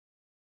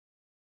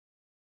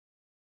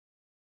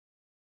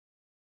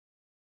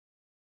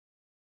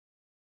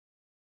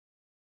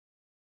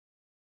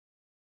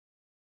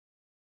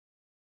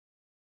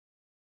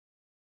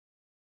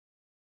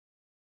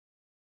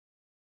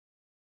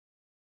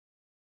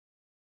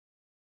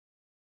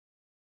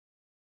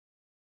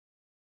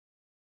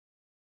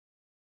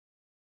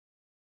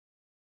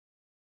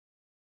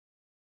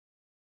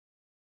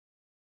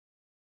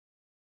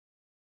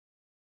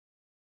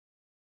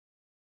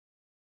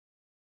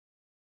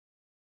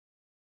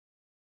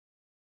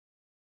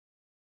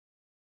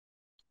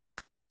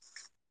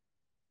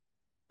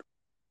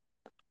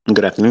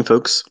Good afternoon,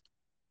 folks.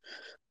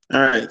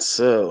 All right,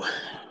 so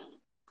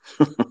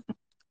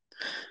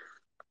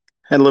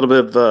had a little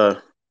bit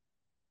of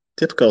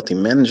difficulty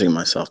managing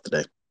myself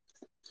today.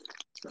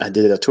 I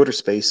did a Twitter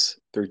space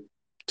through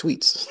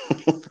tweets,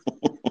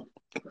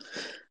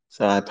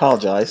 so I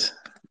apologize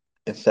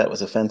if that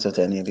was offensive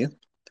to any of you.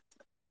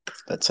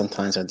 But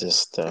sometimes I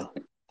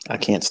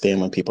can't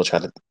stand when people try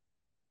to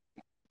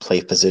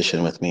play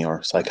physician with me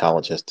or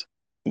psychologist.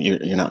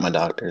 You're not my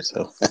doctor,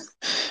 so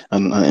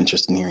I'm not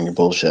interested in hearing your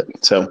bullshit.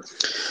 So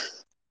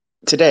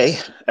today,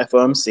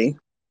 FOMC,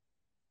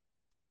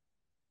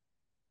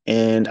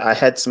 and I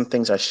had some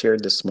things I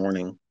shared this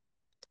morning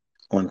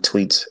on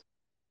tweets,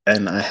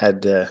 and I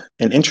had an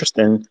interest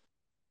in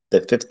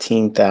the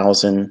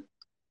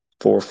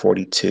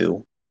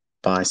 15,442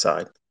 buy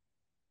side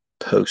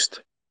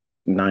post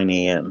 9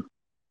 a.m.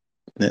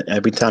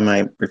 Every time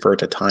I refer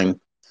to time,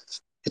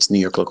 it's New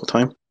York local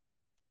time.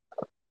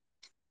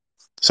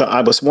 So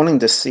I was wanting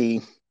to see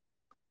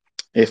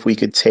if we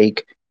could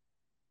take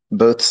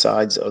both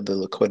sides of the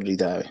liquidity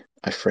that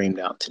I framed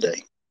out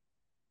today.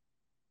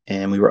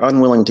 And we were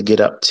unwilling to get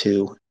up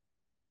to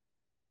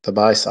the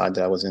buy side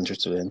that I was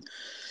interested in,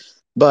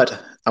 but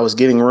I was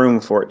giving room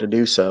for it to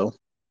do so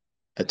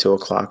at 2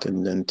 o'clock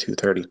and then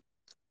 2:30,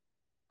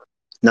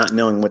 not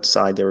knowing which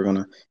side they were going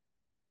to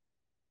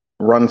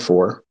run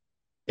for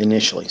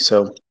initially.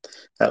 So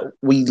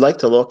we like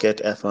to look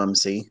at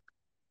FOMC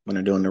when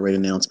they're doing the rate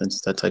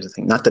announcements, that type of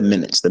thing. Not the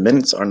minutes. The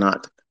minutes are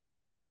not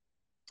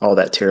all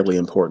that terribly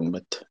important,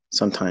 but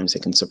sometimes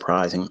it can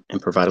surprise and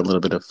provide a little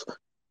bit of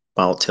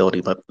volatility.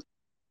 But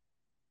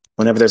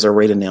whenever there's a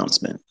rate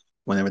announcement,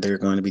 whenever they're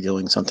going to be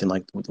doing something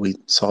like we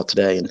saw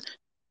today, and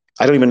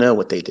I don't even know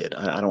what they did.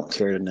 I don't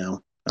care to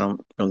know. I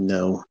don't really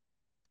know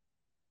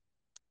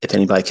if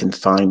anybody can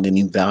find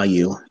any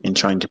value in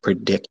trying to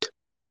predict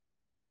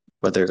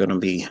whether they're going to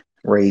be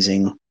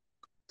raising,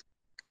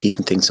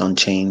 keeping things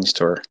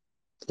unchanged, or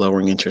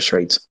lowering interest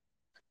rates.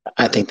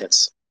 I think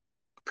that's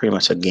pretty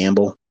much a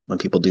gamble when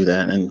people do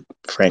that. And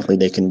frankly,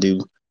 they can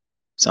do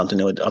something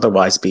that would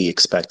otherwise be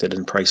expected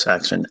in price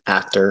action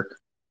after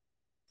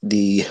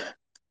the,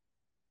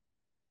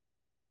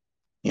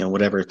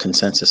 whatever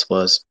consensus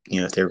was,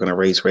 if they were going to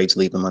raise rates,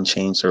 leave them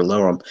unchanged or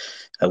lower them,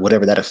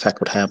 whatever that effect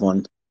would have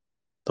on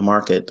the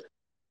market.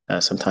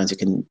 Sometimes it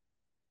can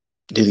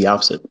do the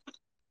opposite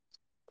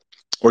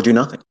or do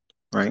nothing,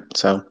 right?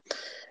 So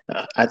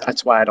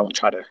that's why I don't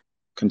try to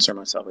concern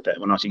myself with that.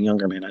 When I was a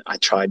younger man, I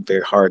tried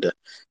very hard to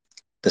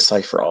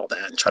decipher all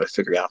that and try to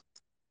figure out,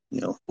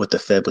 what the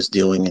Fed was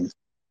doing and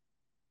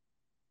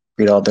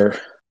read all their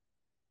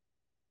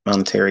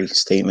monetary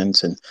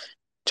statements and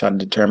try to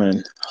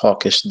determine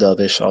hawkish,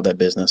 dovish, all that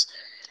business.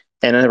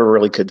 And I never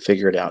really could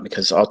figure it out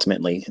because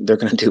ultimately they're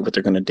going to do what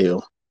they're going to do,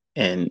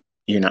 and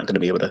you're not going to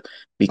be able to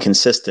be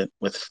consistent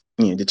with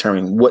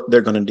determining what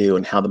they're going to do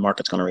and how the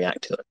market's going to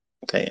react to it.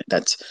 Okay,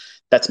 that's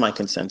my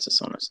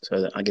consensus on this.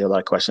 So I get a lot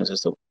of questions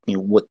as to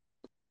what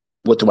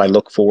do I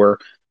look for,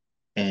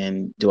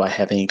 and do I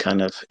have any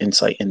kind of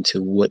insight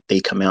into what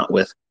they come out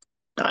with?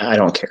 I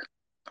don't care.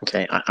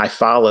 Okay, I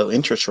follow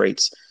interest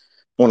rates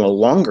on a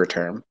longer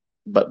term,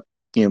 but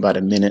by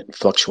the minute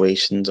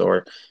fluctuations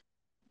or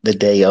the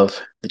day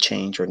of the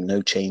change or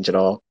no change at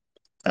all,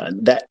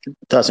 that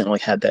doesn't really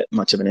have that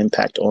much of an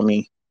impact on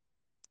me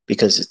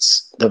because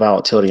it's the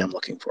volatility I'm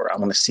looking for. I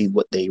want to see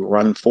what they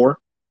run for.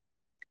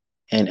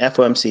 And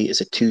FOMC is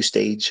a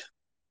two-stage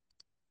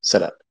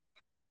setup.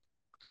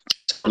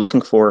 So I'm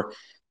looking for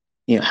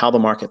how the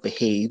market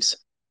behaves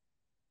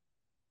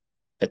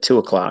at 2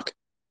 o'clock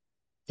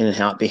and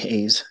how it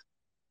behaves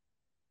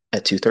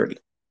at 2:30.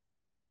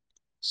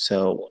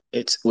 So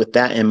it's with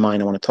that in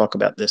mind, I want to talk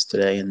about this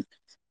today. And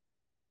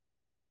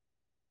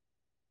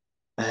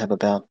I have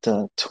about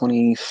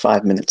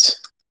 25 minutes.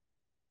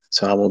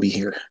 So I will be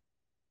here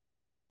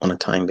on a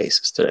time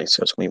basis today.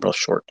 So it's going to be real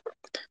short.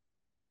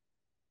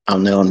 I'll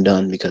know I'm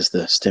done because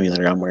the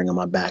stimulator I'm wearing on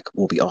my back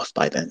will be off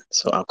by then.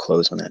 So I'll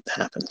close when that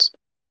happens.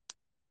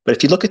 But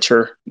if you look at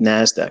your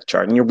NASDAQ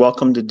chart, and you're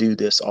welcome to do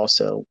this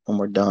also when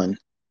we're done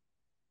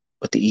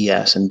with the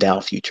ES and Dow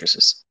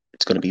futures,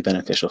 it's going to be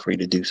beneficial for you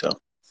to do so.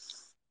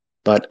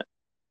 But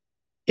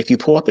if you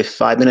pull up a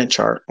 5-minute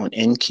chart on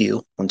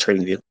NQ, on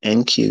TradingView,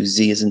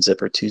 NQZ is in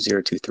zipper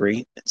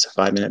 2023. It's a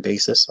 5-minute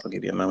basis. I'll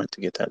give you a moment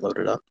to get that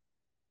loaded up.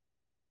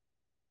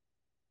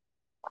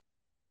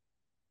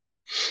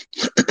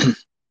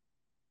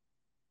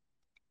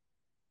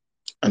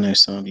 I know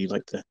some of you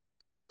like to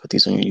put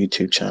these on your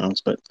YouTube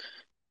channels, but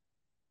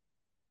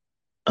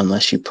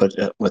unless you put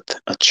it with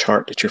a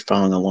chart that you're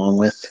following along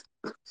with,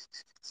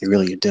 you're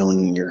really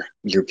doing your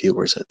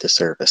viewers a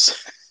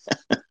disservice.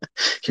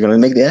 You're going to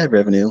make the ad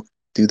revenue,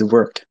 do the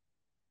work,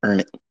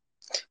 earn it.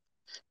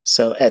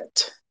 So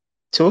at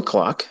 2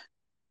 o'clock,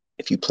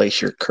 if you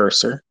place your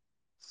cursor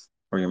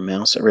or your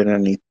mouse right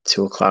underneath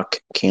 2 o'clock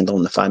candle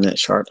in the 5-minute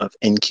chart of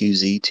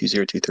NQZ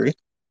 2023,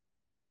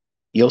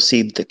 you'll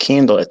see the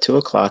candle at 2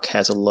 o'clock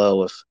has a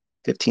low of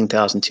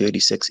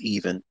 15,286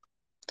 even.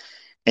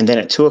 And then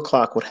at 2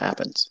 o'clock, what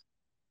happens?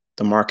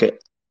 The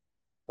market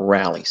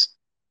rallies.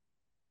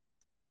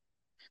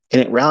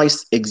 And it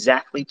rallies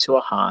exactly to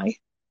a high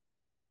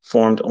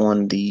formed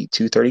on the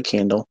 230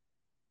 candle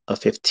of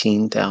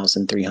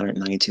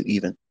 15,392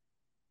 even.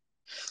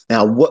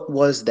 Now, what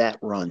was that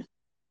run?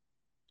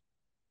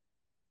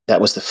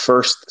 That was the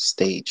first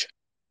stage.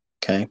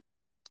 Okay.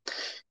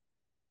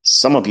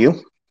 Some of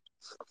you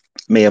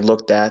may have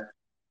looked at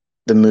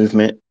the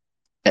movement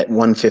at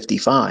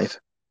 155,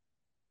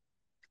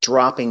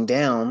 dropping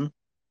down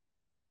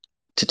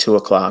to 2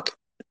 o'clock,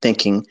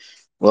 thinking,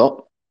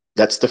 well,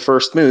 that's the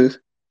first move.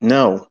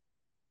 No,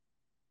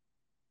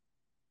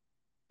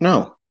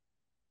 no.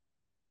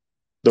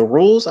 The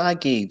rules I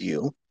gave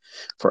you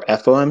for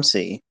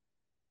FOMC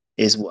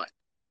is what?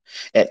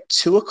 At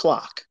 2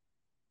 o'clock,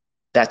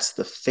 that's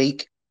the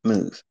fake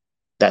move.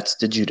 That's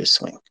the Judas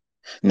swing.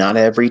 Not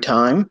every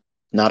time,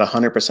 not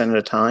 100% of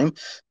the time,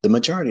 the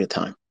majority of the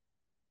time.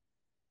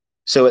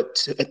 So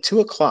at 2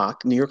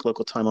 o'clock, New York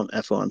local time on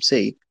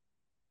FOMC,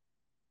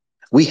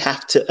 we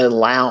have to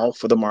allow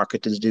for the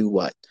market to do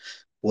what?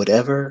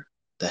 Whatever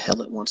the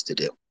hell it wants to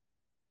do.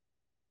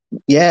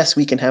 Yes,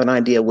 we can have an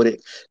idea what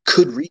it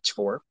could reach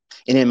for.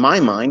 And in my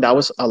mind, I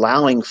was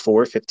allowing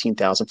for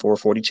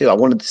 15,442. I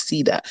wanted to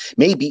see that,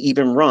 maybe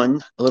even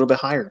run a little bit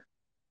higher.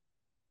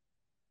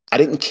 I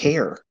didn't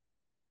care.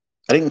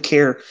 I didn't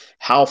care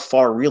how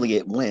far really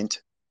it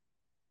went.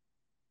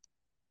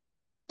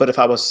 But if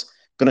I was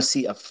going to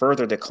see a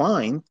further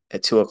decline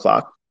at 2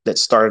 o'clock that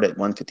started at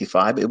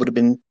 155, it would have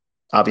been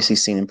obviously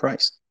seen in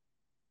price.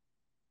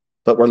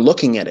 But we're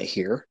looking at it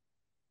here.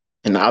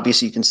 And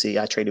obviously, you can see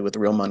I traded with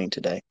real money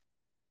today.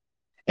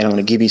 And I'm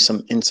going to give you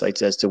some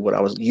insights as to what I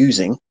was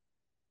using,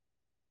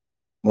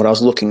 what I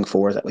was looking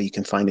for. That way you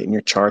can find it in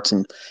your charts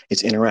and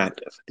it's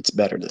interactive. It's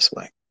better this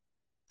way.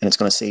 And it's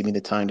going to save me the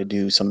time to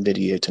do some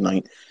video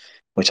tonight,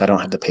 which I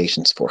don't have the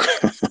patience for.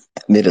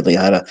 Admittedly,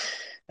 I had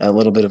a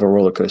little bit of a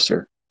roller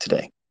coaster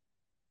today.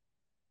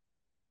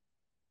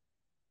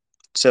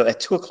 So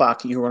at 2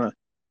 o'clock, you want to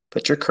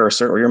put your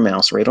cursor or your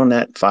mouse right on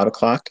that 5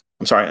 o'clock.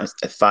 I'm sorry,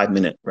 at 5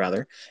 minute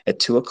rather, at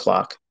 2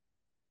 o'clock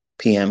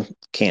p.m.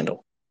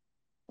 candle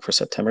for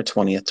September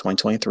 20th,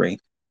 2023.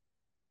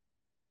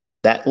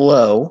 That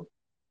low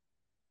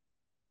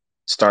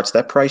starts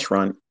that price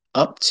run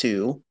up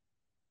to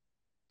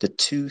the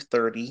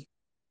 230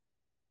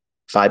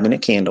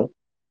 5-minute candle.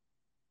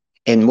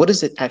 And what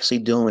is it actually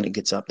doing when it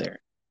gets up there?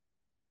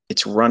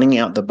 It's running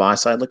out the buy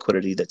side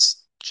liquidity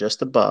that's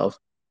just above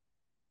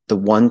the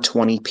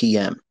 1:20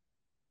 p.m.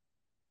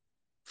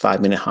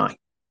 5-minute high.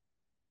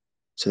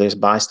 So there's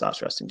buy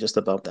stops resting just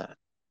above that.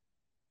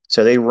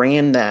 So they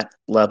ran that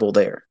level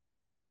there.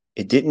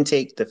 It didn't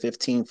take the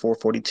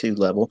 15,442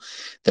 level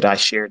that I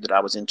shared that I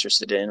was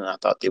interested in. And I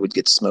thought they would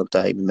get smoked.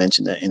 I even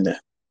mentioned that in the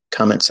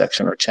comment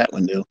section or chat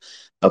window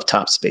of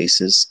Top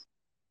Space's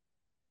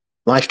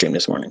live stream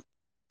this morning.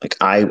 Like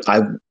I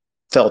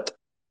felt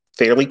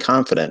fairly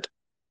confident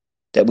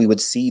that we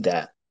would see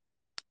that.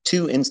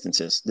 Two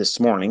instances this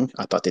morning,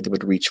 I thought that they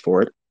would reach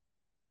for it.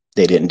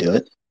 They didn't do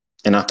it.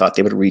 And I thought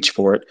they would reach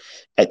for it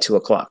at 2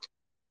 o'clock.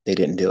 They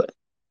didn't do it.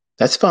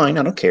 That's fine.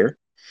 I don't care.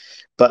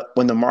 But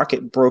when the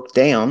market broke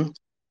down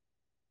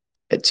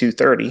at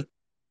 2:30,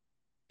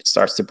 it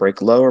starts to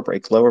break lower,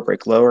 break lower,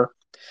 break lower.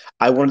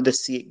 I wanted to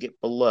see it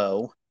get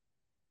below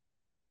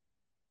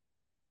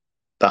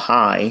the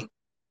high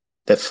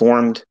that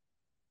formed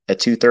at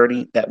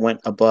 2:30 that went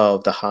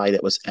above the high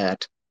that was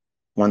at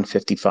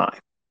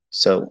 155.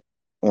 So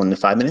on the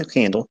 5-minute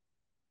candle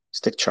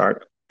stick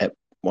chart at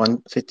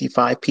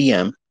 1:55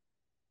 p.m.,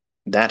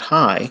 that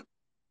high,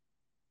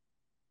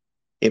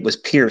 it was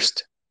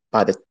pierced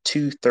by the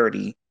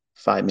 2:30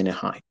 5-minute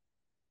high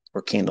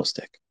or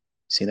candlestick.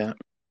 See that?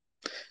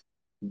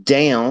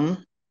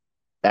 Down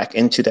back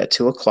into that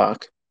 2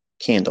 o'clock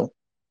candle,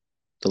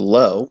 the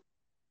low,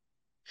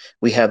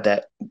 we have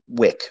that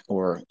wick,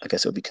 or I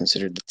guess it would be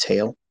considered the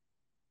tail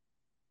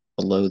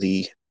below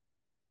the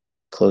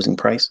closing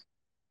price.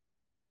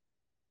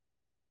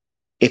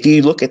 If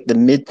you look at the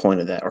midpoint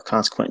of that, or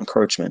consequent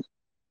encroachment,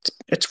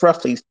 it's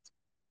roughly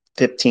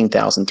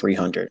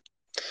 15,300.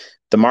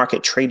 The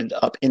market traded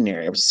up in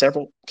there. There was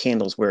several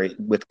candles where it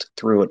whipped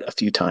through it a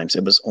few times.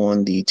 It was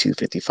on the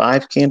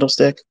 255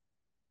 candlestick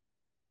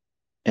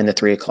and the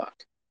 3 o'clock.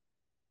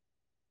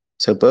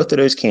 So both of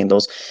those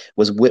candles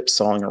was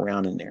whipsawing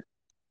around in there.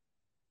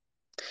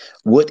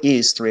 What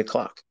is 3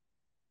 o'clock?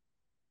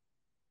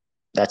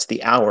 That's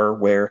the hour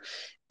where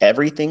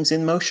everything's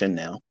in motion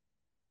now.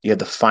 You have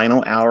the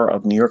final hour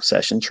of New York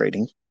session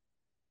trading.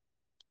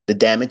 The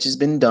damage has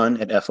been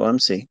done at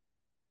FOMC.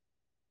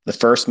 The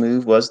first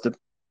move was the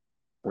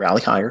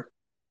rally higher.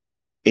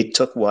 It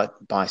took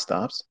what? Buy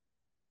stops.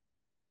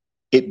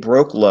 It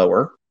broke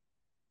lower.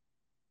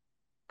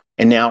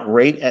 And now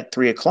right at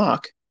 3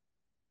 o'clock,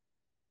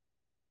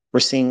 we're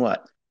seeing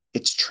what?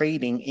 It's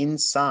trading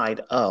inside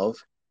of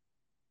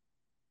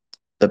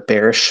the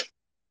bearish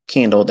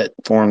candle that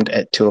formed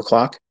at 2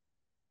 o'clock,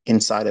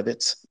 inside of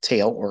its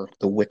tail or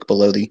the wick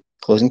below the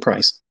closing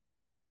price,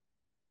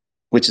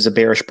 which is a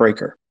bearish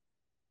breaker.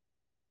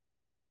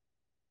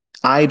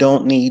 You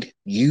don't need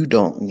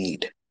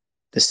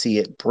to see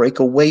it break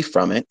away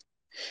from it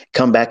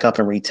come back up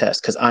and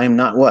retest, because I'm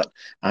not what?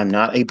 I'm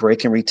not a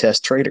break and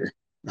retest trader.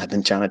 I've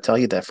been trying to tell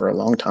you that for a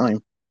long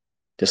time,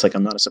 just like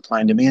I'm not a supply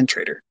and demand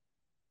trader.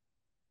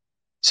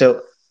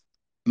 So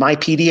my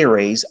PD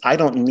arrays, I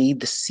don't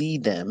need to see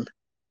them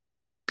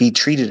be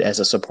treated as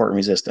a support and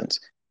resistance.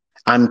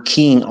 I'm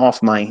keying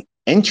off my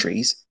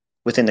entries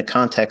within the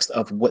context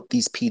of what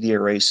these PD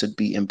arrays should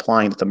be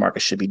implying that the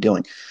market should be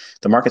doing.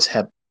 The markets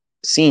have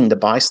seen the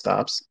buy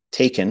stops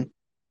taken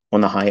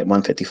on the high at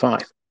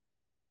 155.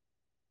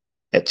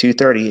 At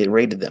 230, it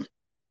rated them.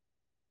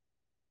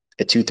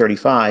 At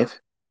 235,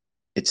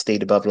 it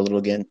stayed above it a little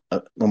again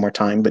one more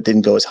time, but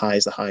didn't go as high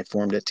as the high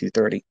formed at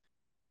 230.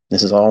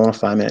 This is all on a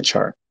 5-minute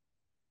chart.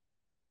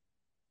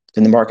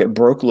 Then the market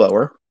broke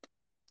lower,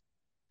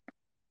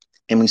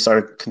 and we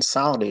started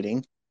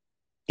consolidating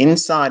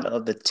inside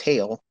of the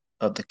tail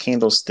of the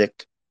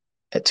candlestick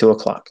at 2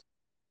 o'clock.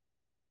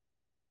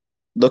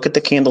 Look at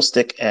the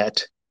candlestick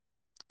at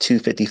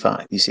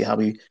 255. You see how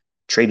we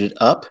traded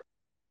up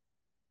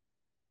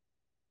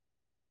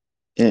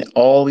and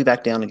all the way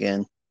back down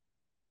again.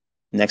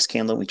 Next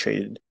candle, we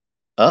traded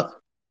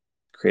up,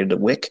 created a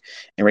wick,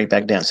 and right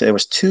back down. So there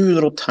was two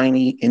little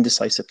tiny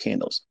indecisive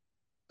candles.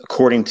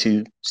 According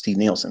to Steve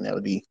Nielsen, that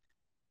would be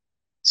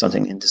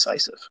something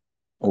indecisive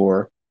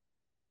or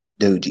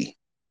doji.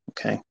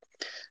 Okay.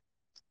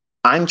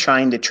 I'm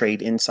trying to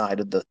trade inside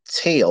of the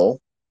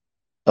tail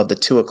of the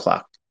 2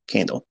 o'clock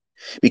candle,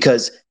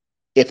 because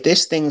if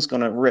this thing's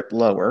going to rip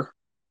lower,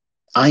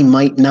 I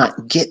might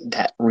not get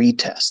that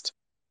retest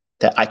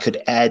that I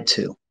could add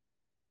to.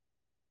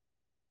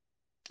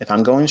 If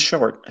I'm going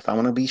short, if I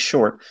want to be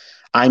short,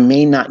 I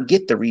may not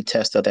get the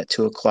retest of that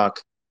 2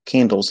 o'clock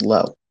candle's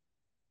low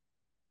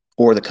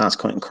or the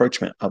consequent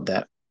encroachment of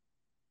that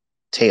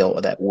tail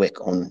of that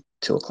wick on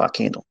 2 o'clock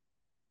candle.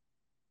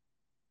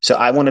 So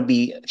I want to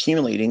be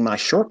accumulating my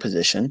short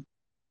position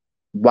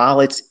while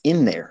it's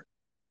in there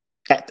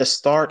at the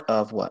start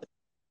of what?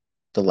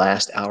 The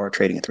last hour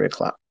trading at 3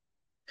 o'clock.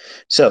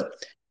 So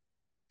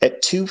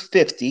at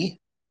 250,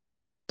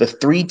 the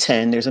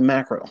 310, there's a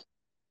macro.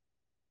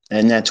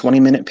 And that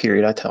 20-minute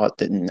period, I taught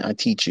that, and I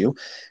teach you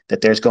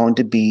that there's going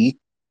to be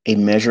a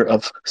measure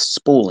of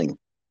spooling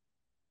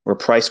where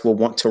price will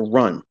want to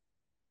run.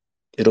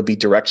 It'll be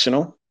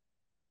directional.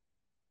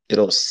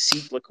 It'll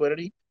seek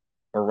liquidity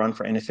or run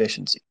for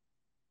inefficiency.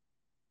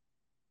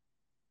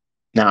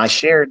 Now, I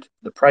shared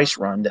the price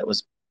run that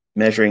was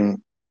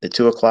measuring the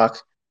 2 o'clock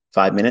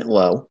 5-minute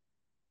low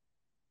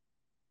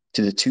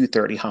to the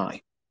 230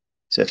 high.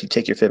 So if you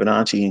take your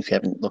Fibonacci, and if you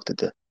haven't looked at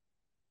the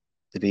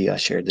video I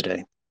shared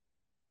today,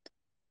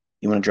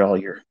 you want to draw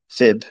your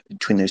fib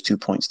between those 2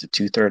 points, the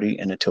 230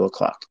 and the 2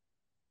 o'clock.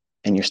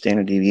 And your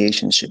standard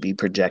deviation should be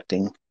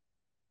projecting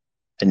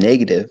a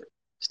negative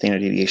standard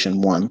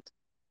deviation 1,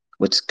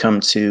 which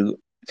comes to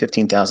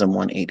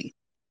 15,180.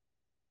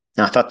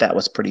 Now, I thought that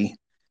was pretty,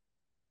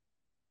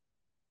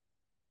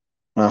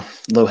 well,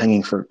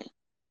 low-hanging fruit.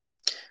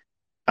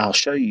 I'll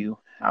show you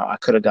how I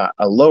could have got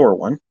a lower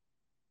one,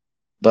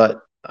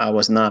 but I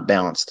was not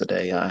balanced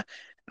today.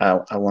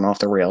 I went off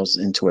the rails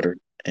in Twitter,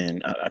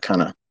 and I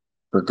kind of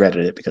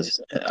regretted it because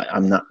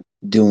I'm not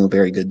doing a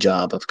very good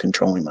job of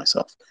controlling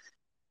myself.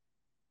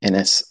 And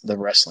that's the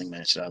wrestling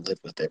match that I live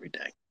with every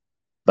day.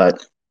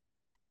 But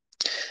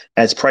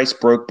as price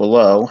broke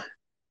below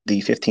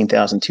the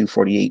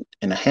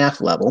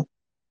 15,248.5 level,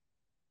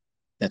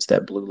 that's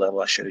that blue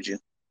level I showed you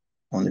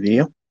on the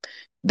video,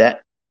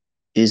 that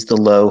is the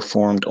low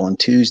formed on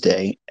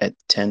Tuesday at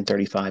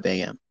 10:35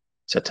 a.m.,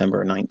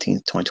 September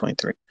 19th,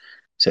 2023.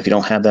 So if you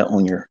don't have that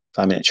on your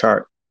 5-minute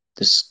chart,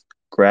 just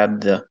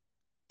grab the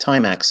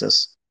time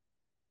axis,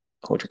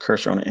 hold your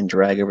cursor on it, and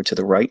drag over to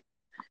the right,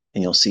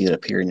 and you'll see it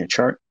appear in your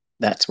chart.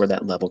 That's where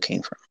that level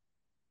came from.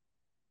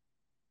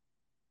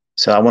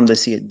 So I wanted to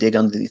see it dig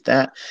underneath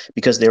that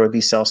because there would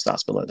be sell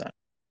stops below that.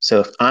 So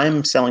if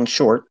I'm selling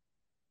short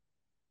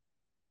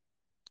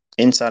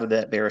inside of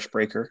that bearish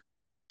breaker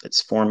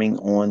that's forming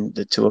on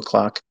the 2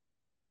 o'clock,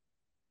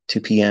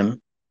 2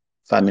 p.m.,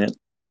 5-minute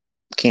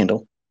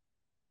candle,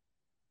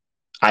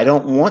 I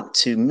don't want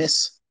to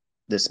miss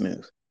this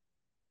move.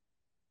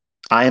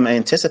 I am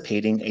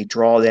anticipating a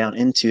drawdown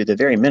into the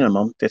very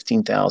minimum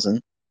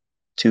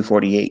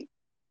 15,248.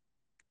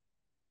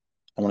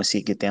 I want to see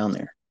it get down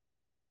there.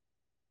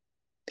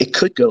 It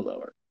could go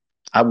lower.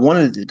 I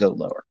wanted it to go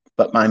lower,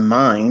 but my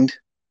mind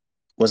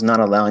was not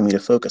allowing me to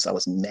focus. I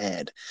was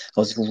mad.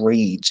 I was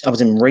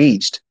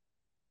enraged.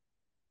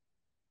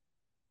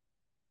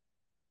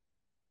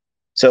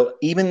 So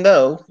even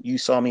though you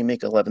saw me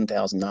make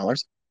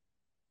 $11,000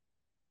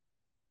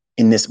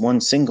 in this one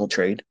single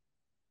trade,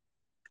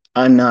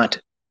 I'm not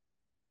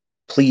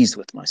pleased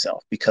with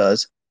myself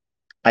because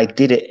I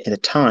did it at a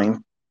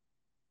time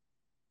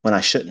when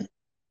I shouldn't.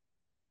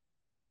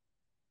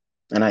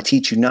 And I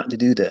teach you not to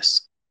do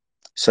this.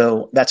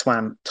 So that's why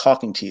I'm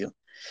talking to you.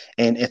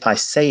 And if I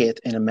say it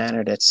in a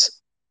manner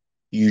that's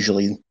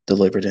usually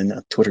delivered in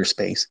a Twitter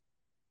space,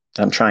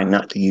 I'm trying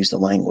not to use the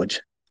language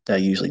that I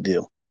usually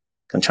do.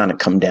 I'm trying to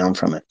come down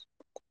from it.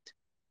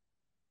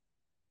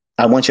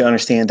 I want you to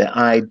understand that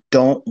I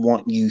don't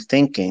want you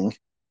thinking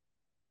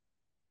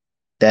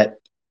that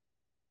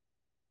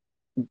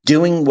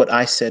doing what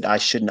I said I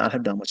should not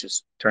have done, which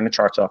is turn the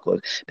charts off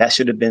close, that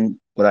should have been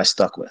what I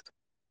stuck with.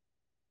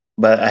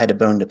 But I had a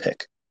bone to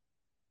pick.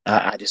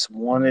 I just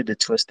wanted to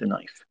twist the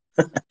knife.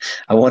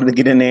 I wanted to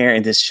get in there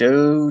and just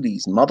show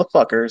these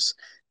motherfuckers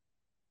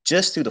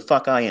just who the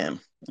fuck I am.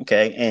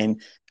 Okay.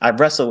 And I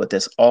wrestle with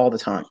this all the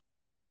time.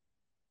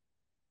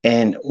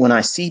 And when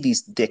I see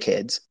these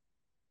dickheads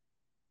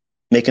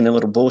making their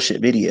little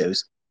bullshit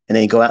videos and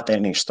they go out there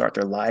and they start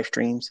their live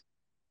streams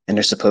and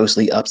they're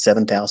supposedly up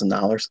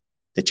 $7,000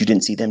 that you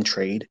didn't see them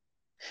trade.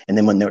 And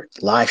then when they're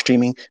live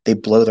streaming, they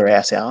blow their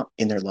ass out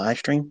in their live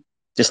stream,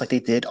 just like they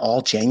did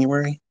all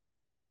January,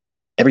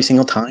 every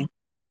single time.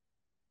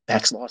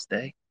 Back's lost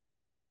day.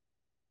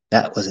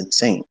 That was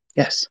insane.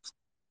 Yes.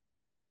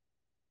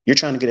 You're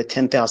trying to get a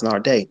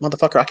 $10,000 day.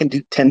 Motherfucker, I can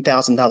do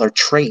 $10,000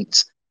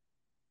 trades.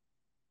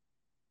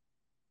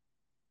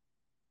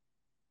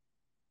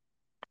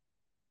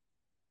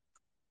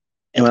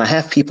 And when I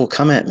have people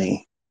come at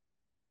me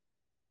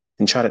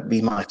and try to be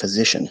my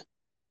physician,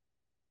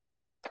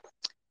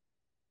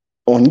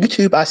 on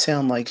YouTube, I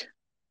sound like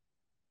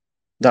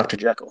Dr.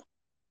 Jekyll,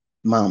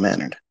 mild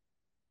mannered.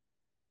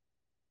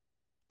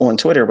 On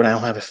Twitter, when I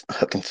don't have a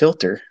fucking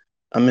filter,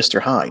 I'm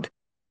Mr. Hyde.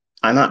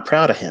 I'm not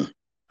proud of him.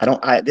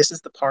 This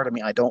is the part of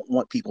me I don't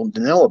want people to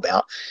know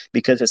about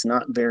because it's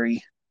not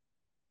very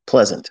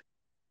pleasant.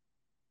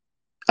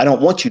 I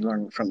don't want you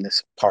learning from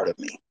this part of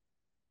me.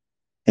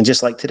 And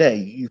just like today,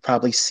 you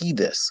probably see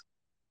this.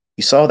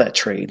 You saw that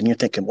trade and you're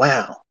thinking,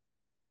 wow.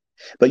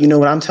 But you know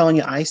what I'm telling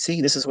you? I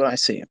see, this is what I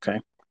see, okay?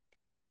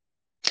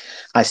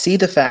 I see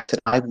the fact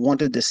that I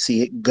wanted to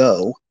see it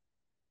go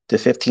to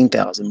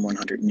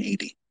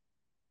 15,180.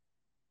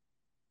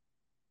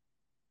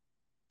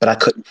 But I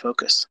couldn't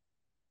focus.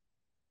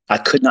 I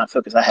could not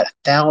focus. I had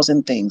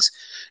 1,000 things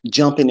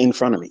jumping in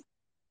front of me.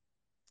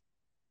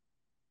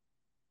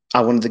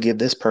 I wanted to give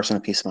this person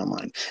a piece of my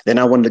mind. Then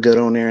I wanted to go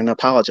down there and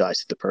apologize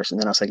to the person.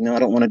 Then I was like, no, I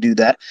don't want to do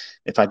that.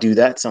 If I do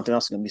that, something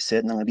else is going to be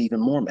said and I'm going to be even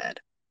more mad.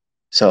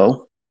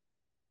 So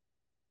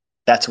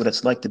that's what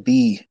it's like to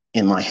be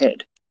in my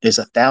head. There's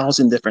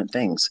 1,000 different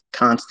things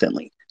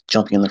constantly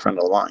jumping in the front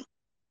of the line.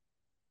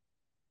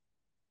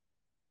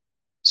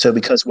 So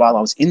because while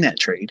I was in that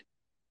trade,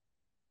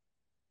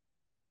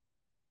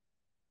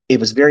 it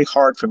was very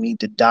hard for me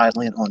to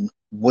dial in on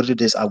what it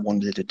is I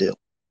wanted to do.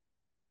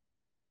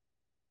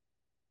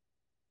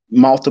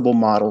 Multiple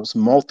models,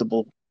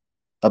 multiple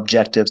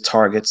objectives,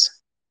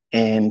 targets,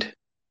 and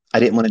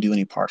I didn't want to do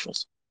any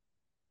partials.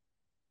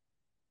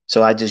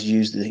 So I just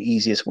used the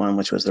easiest one,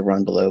 which was the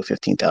run below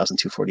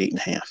 15,248 and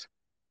a half.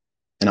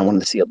 And I wanted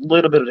to see a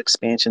little bit of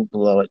expansion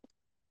below it,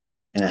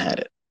 and I had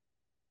it.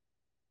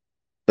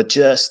 But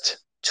just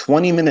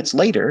 20 minutes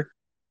later,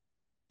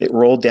 it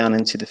rolled down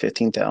into the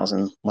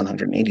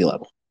 15,180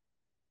 level.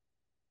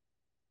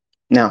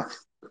 Now,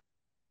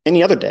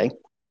 any other day,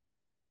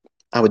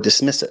 I would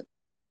dismiss it.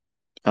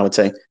 I would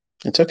say,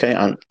 it's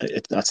okay.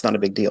 That's not a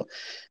big deal.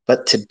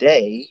 But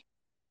today,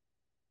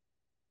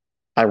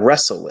 I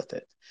wrestle with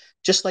it,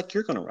 just like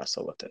you're going to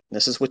wrestle with it.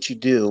 This is what you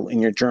do in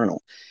your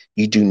journal.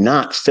 You do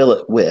not fill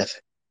it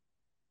with,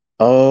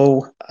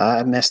 oh,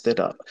 I messed it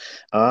up.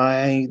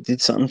 I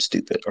did something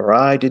stupid, or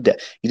I did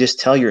that. You just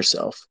tell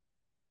yourself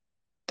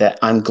that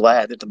I'm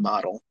glad that the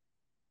model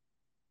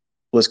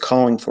was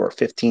calling for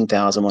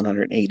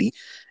 15,180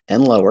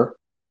 and lower.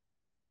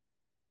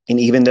 And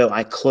even though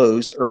I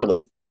closed early,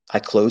 I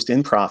closed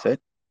in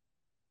profit.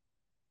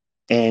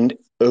 And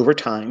over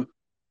time,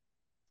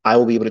 I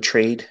will be able to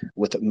trade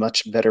with a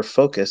much better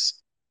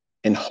focus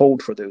and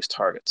hold for those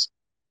targets.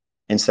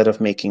 Instead of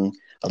making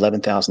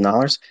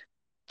 $11,000,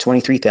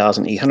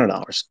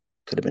 $23,800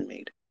 could have been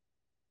made.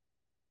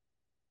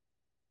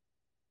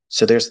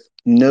 So there's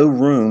no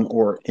room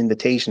or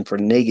invitation for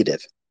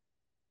negative.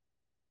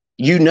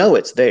 You know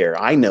it's there.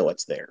 I know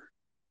it's there.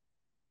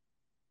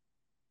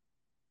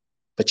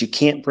 But you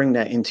can't bring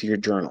that into your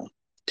journal.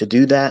 To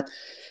do that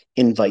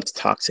invites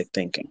toxic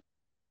thinking.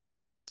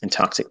 And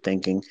toxic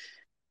thinking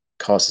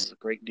causes a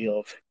great deal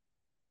of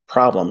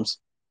problems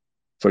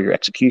for your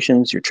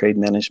executions, your trade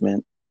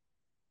management,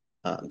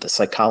 the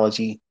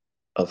psychology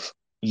of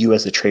you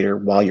as a trader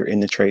while you're in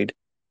the trade.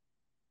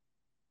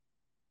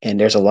 And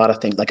there's a lot of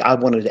things like I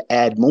wanted to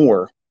add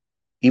more,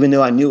 even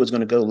though I knew it was going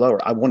to go lower.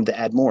 I wanted to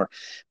add more,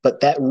 but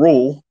that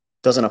rule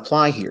doesn't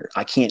apply here.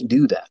 I can't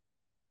do that.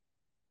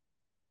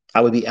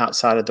 I would be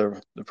outside of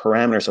the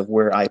parameters of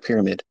where I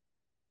pyramid.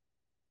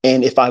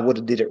 And if I would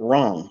have did it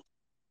wrong,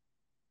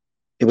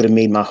 it would have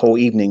made my whole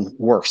evening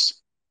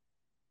worse.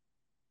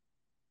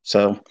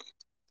 So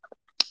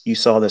you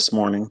saw this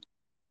morning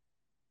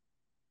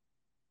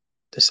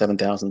the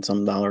 7,000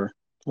 some dollar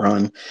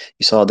run.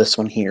 You saw this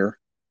one here.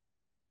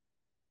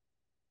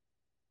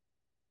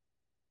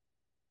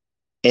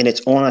 And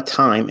it's on a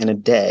time and a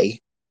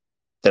day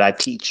that I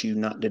teach you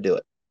not to do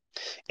it.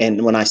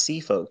 And when I see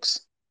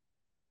folks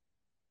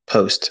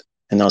post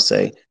and they'll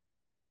say,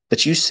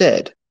 but you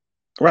said,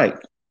 right,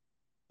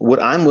 what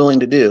I'm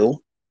willing to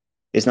do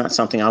Is not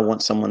something I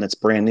want someone that's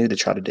brand new to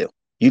try to do.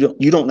 You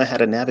don't know how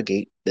to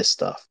navigate this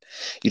stuff.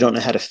 You don't know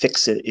how to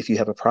fix it if you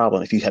have a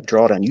problem. If you have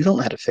drawdown, you don't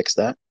know how to fix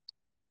that.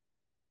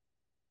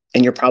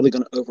 And you're probably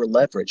going to over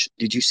leverage.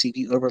 Did you see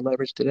the over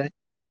leverage today?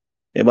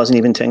 It wasn't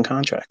even 10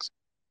 contracts.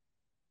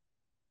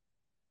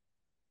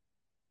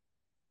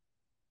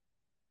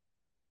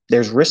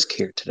 There's risk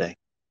here today.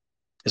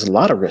 There's a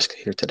lot of risk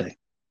here today.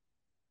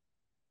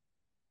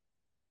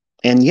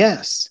 And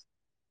yes,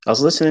 I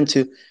was listening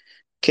to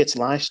Kit's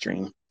live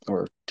stream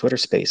or Twitter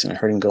space, and I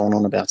heard him going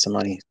on about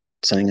somebody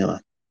sending a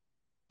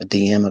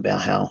DM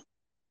about how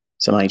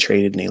somebody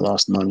traded and they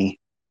lost money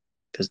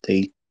because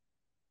they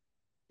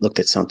looked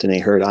at something. They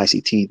heard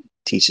ICT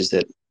teaches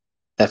that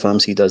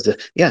FOMC does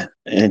this. Yeah,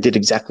 and it did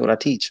exactly what I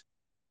teach.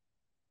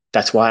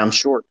 That's why I'm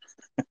short.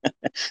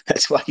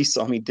 That's why you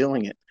saw me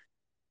doing it,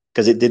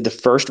 because it did the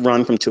first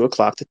run from 2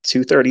 o'clock to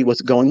 2:30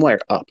 was going where?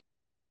 Up.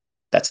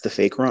 That's the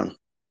fake run.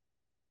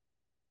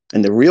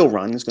 And the real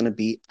run is going to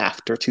be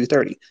after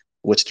 2:30.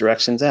 Which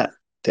direction's that?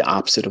 The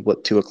opposite of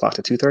what 2 o'clock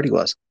to 2:30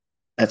 was.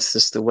 That's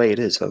just the way it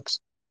is, folks.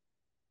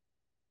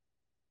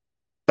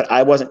 But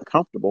I wasn't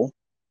comfortable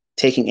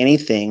taking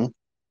anything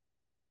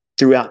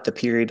throughout the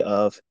period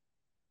of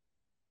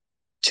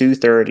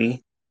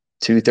 2:30,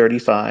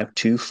 2:35,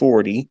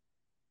 2:40.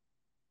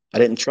 I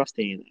didn't trust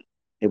any of that.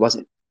 It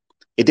wasn't,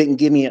 it didn't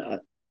give me a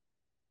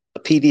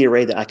PD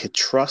array that I could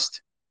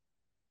trust.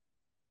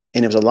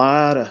 And there was a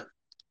lot of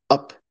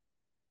up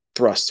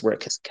thrusts where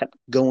it just kept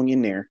going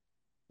in there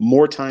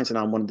more times than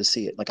I wanted to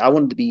see it. Like I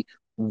wanted to be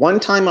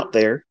one time up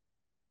there,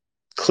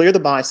 clear the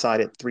buy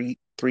side at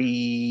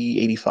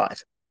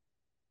 385.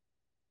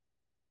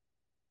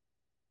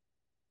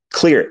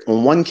 Clear it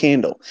on one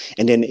candle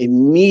and then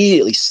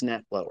immediately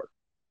snap lower.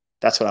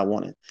 That's what I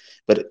wanted.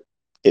 But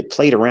it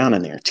played around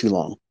in there too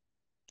long.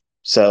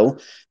 So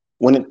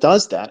when it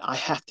does that, I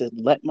have to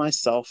let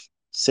myself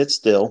sit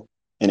still.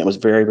 And it was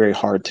very, very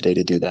hard today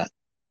to do that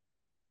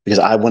because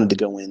I wanted to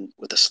go in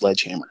with a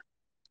sledgehammer.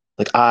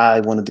 Like I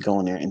wanted to go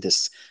in there and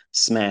just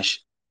smash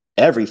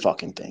every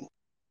fucking thing.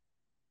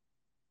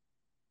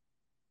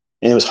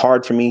 And it was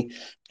hard for me.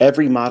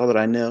 Every model that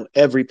I know,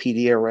 every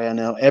PD array I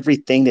know,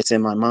 everything that's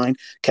in my mind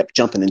kept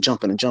jumping and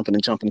jumping and jumping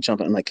and jumping and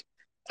jumping. I'm like,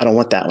 I don't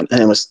want that one.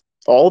 And it was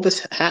all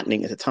this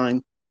happening at a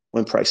time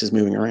when price is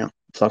moving around,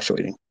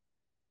 fluctuating,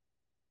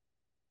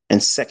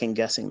 and second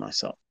guessing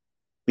myself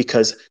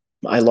because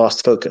I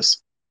lost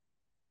focus.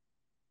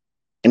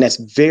 And that's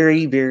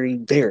very, very,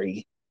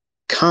 very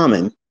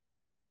common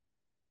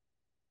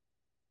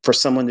for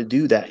someone to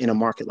do that in a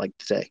market like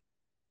today.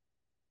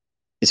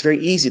 It's very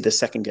easy to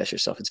second guess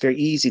yourself. It's very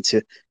easy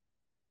to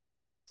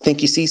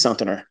think you see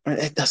something or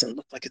it doesn't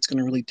look like it's going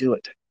to really do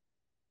it.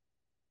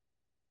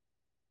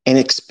 And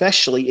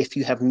especially if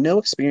you have no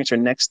experience or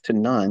next to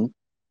none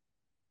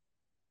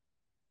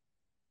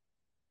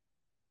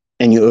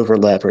and you over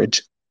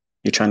leverage,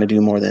 you're trying to do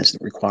more than is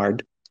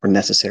required or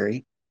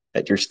necessary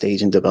at your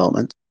stage in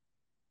development,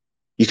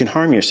 you can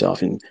harm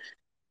yourself and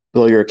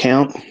blow your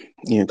account,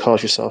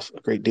 cause yourself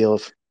a great deal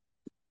of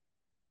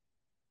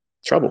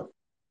trouble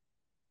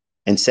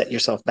and set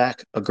yourself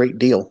back a great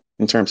deal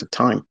in terms of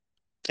time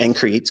and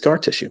create scar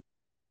tissue.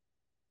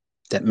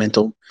 That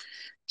mental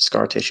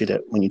scar tissue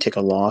that when you take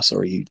a loss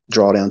or you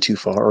draw down too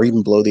far or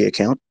even blow the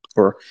account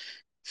or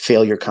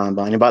fail your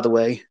combine. And by the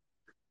way,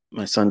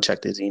 my son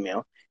checked his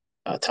email.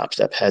 Top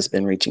Step has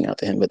been reaching out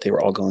to him, but they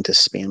were all going to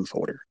spam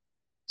folder.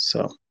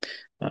 So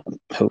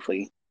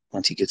hopefully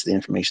once he gets the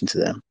information to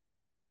them,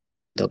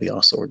 they'll be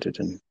all sorted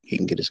and he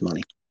can get his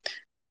money.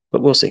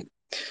 But we'll see.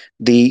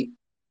 The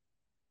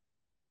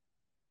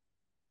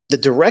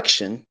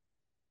direction,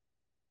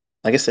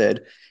 like I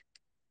said,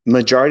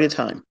 majority of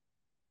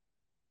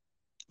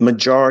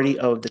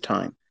the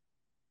time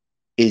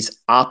is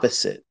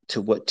opposite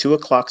to what 2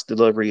 o'clock's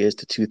delivery is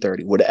to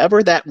 2:30.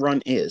 Whatever that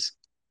run is,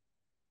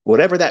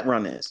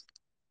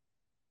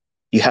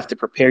 you have to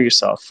prepare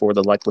yourself for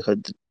the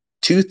likelihood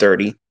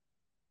 2:30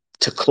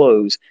 to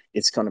close.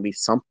 It's going to be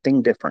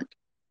something different.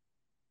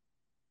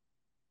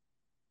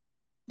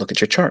 Look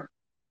at your chart.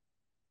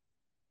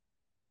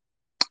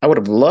 I would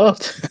have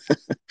loved,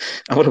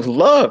 I would have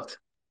loved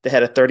to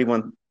had a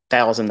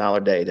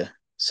 $31,000 day to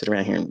sit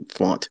around here and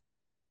flaunt.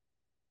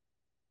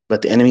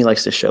 But the enemy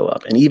likes to show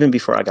up. And even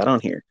before I got on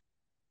here,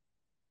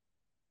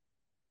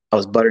 I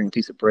was buttering a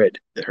piece of bread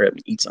that hurt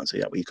me eat some, so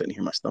that way you couldn't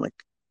hear my stomach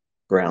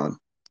growling.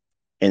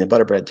 And the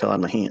butter bread fell out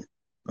of my hand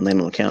and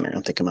landed on the counter. I'm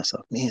thinking to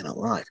myself, man,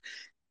 alive.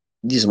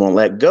 You just won't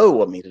let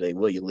go of me today,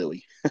 will you,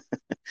 Louie?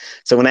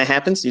 So when that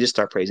happens, you just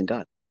start praising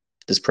God.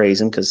 Just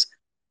praise him because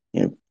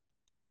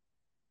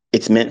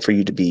it's meant for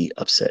you to be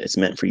upset. It's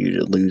meant for you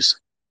to lose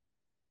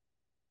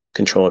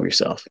control of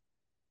yourself.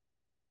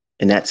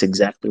 And that's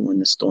exactly when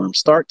the storm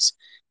starts,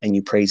 and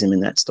you praise him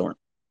in that storm.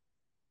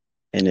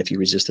 And if you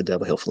resist the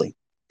devil, he'll flee.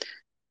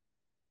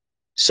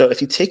 So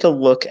if you take a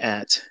look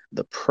at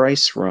the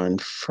price run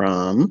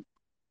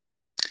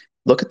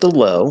look at the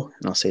low,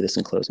 and I'll say this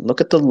in closing,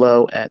 look at the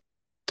low at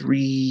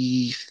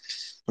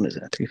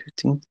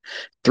 315,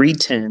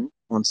 310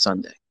 on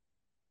Sunday.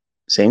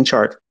 Same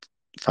chart,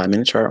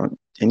 5-minute chart on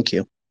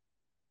NQ.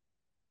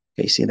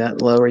 Okay, see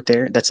that low right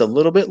there? That's a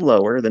little bit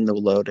lower than the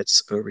low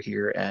that's over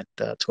here at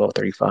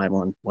 12:35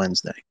 on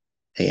Wednesday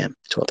a.m.,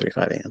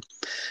 12:35 a.m.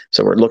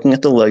 So we're looking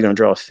at the low. You're going to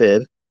draw a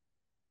fib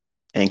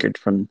anchored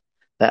from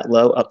that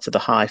low up to the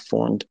high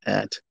formed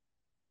at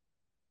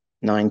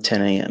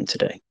 9:10 a.m.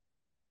 today.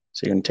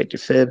 So you're going to take your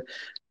fib,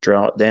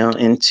 draw it down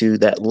into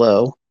that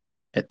low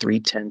at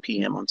 3:10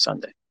 p.m. on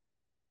Sunday.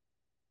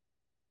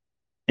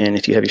 And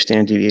if you have your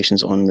standard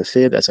deviations on the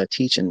fib, as I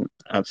teach, and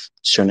I've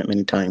shown it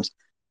many times,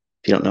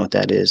 if you don't know what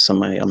that is,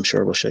 somebody I'm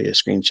sure will show you a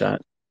screenshot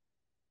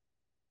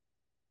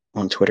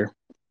on Twitter.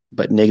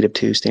 But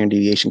 -2 standard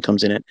deviation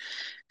comes in at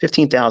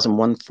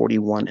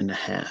 15,141 and a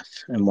half.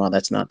 And while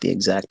that's not the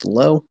exact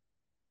low,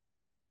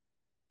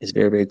 it's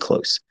very, very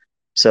close.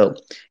 So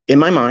in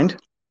my mind,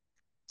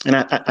 and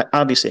I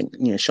obviously,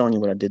 showing you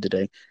what I did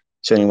today,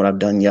 showing you what I've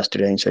done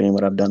yesterday, and showing you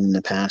what I've done in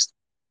the past,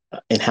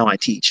 and how I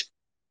teach.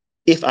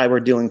 If I were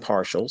doing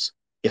partials,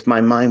 if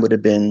my mind would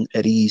have been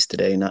at ease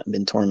today, not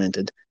been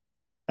tormented,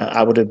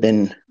 I would have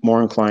been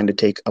more inclined to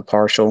take a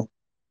partial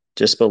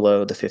just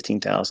below the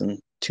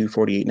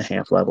 15,248 and a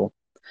half level.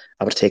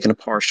 I would have taken a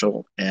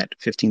partial at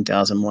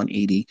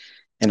 15,180,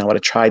 and I would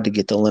have tried to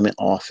get the limit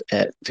off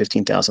at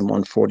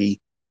 15,143.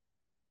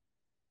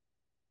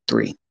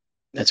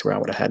 That's where I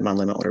would have had my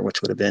limit order,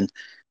 which would have been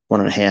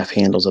 1.5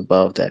 handles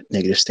above that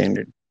negative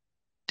standard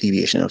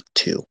deviation of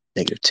 -2.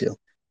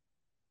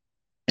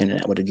 And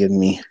that would have given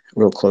me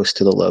real close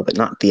to the low, but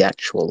not the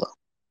actual low.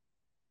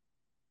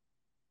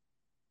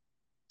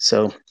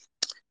 So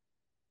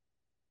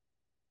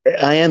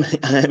I am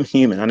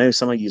human. I know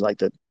some of you like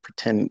to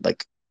pretend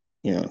like,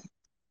 in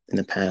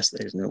the past,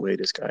 there's no way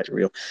this guy's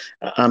real.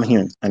 I'm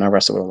human and I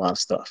wrestle with a lot of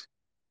stuff.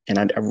 And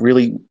I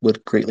really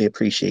would greatly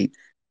appreciate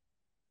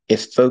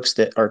if folks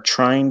that are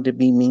trying to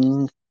be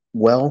mean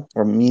well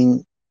or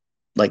mean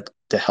like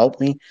to help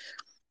me,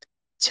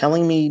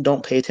 telling me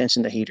don't pay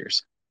attention to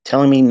haters,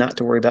 telling me not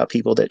to worry about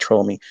people that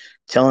troll me,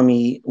 telling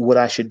me what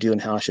I should do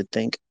and how I should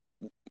think.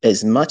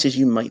 As much as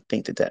you might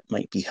think that that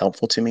might be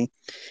helpful to me,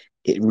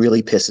 it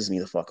really pisses me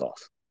the fuck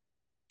off.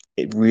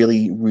 It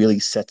really, really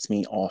sets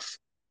me off.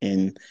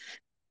 And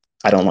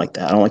I don't like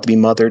that. I don't like to be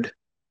mothered.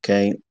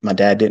 Okay. My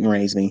dad didn't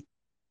raise me,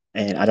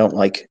 and I don't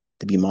like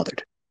to be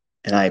mothered.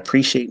 And I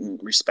appreciate and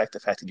respect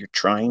the fact that you're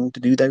trying to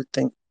do that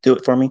thing, do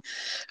it for me,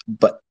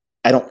 but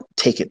I don't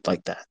take it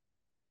like that.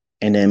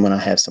 And then when I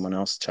have someone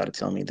else try to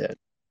tell me that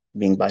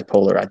being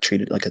bipolar, I treat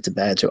it like it's a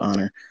badge of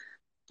honor,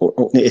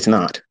 or it's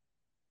not.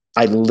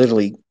 I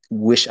literally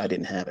wish I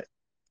didn't have it.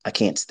 I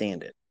can't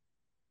stand it.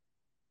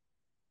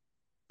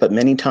 But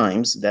many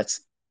times that's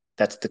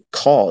the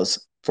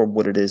cause for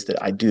what it is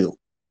that I do.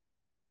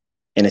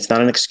 And it's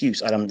not an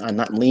excuse. I'm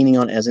not leaning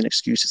on it as an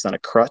excuse. It's not a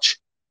crutch.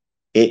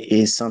 It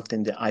is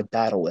something that I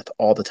battle with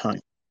all the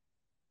time.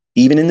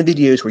 Even in the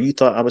videos where you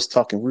thought I was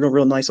talking real,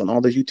 real nice on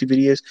all those YouTube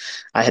videos,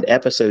 I had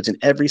episodes in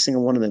every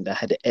single one of them that I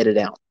had to edit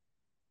out.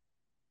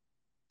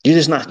 You're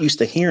just not used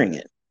to hearing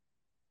it.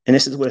 And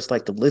this is what it's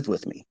like to live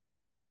with me.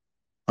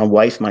 My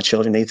wife, my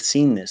children, they've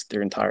seen this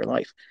their entire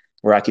life,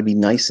 where I could be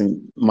nice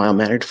and mild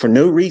mannered for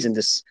no reason,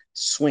 just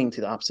swing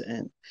to the opposite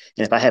end.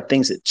 And if I have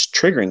things that's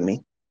triggering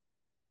me,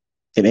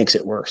 it makes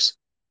it worse.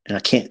 And I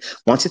can't,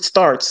 once it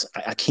starts,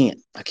 I can't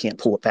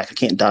pull it back. I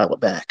can't dial it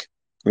back,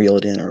 reel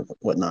it in or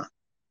whatnot.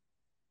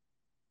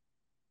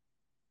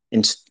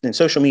 And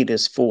social media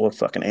is full of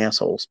fucking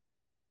assholes,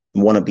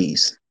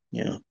 wannabes,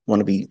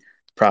 wannabe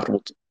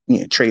profitable,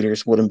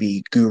 traders,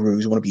 wannabe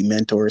gurus, wannabe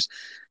mentors,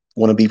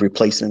 wannabe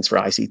replacements for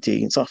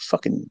ICT. It's a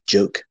fucking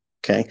joke.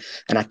 Okay.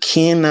 And I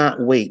cannot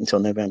wait until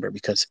November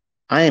because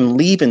I am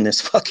leaving this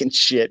fucking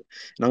shit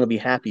and I'm going to be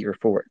happier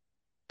for it.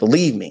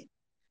 Believe me.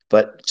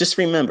 But just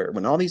remember,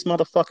 when all these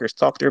motherfuckers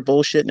talk their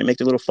bullshit and they make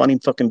their little funny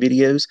fucking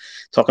videos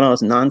talking all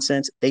this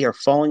nonsense, they are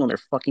falling on their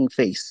fucking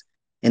face.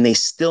 And they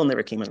still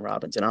never came in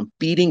Robbins. And I'm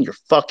beating your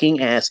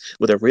fucking ass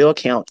with a real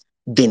account,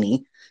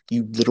 Vinny,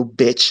 you little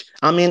bitch.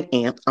 I'm in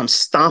AMP. I'm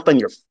stomping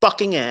your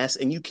fucking ass,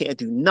 and you can't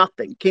do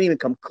nothing. You can't even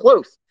come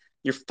close.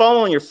 You're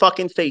falling on your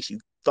fucking face, you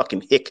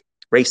fucking hick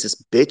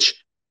racist bitch.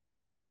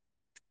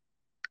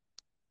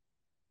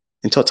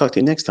 Until I talk to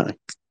you next time,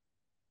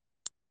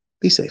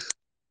 be safe.